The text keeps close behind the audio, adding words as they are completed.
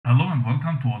Hello and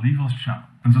welcome to Oliva's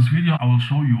channel. In this video I will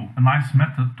show you a nice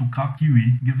method to cut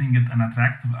kiwi, giving it an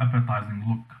attractive, appetizing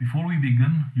look. Before we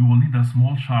begin, you will need a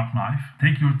small sharp knife.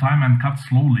 Take your time and cut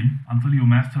slowly until you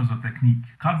master the technique.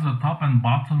 Cut the top and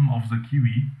bottom of the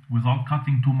kiwi without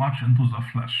cutting too much into the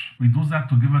flesh. We do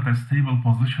that to give it a stable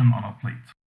position on a plate.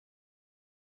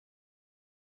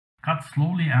 Cut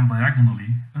slowly and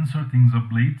diagonally, inserting the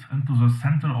blade into the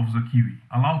center of the kiwi.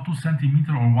 Allow 2 cm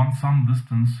or 1 thumb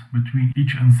distance between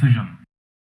each incision.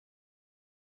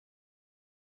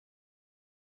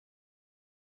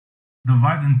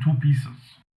 Divide in 2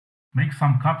 pieces. Make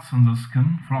some cuts in the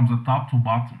skin from the top to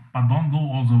bottom, but don't go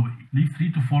all the way. Leave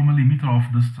 3 to 4 mm of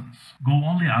distance. Go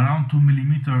only around 2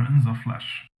 mm in the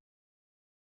flesh.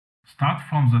 Start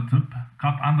from the tip,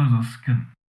 cut under the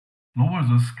skin. Lower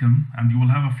the skin and you will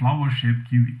have a flower-shaped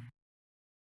kiwi.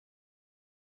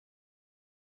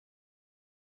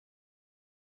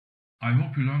 I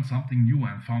hope you learned something new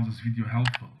and found this video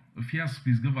helpful. If yes,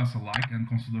 please give us a like and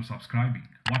consider subscribing.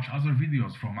 Watch other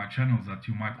videos from my channel that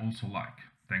you might also like.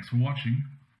 Thanks for watching.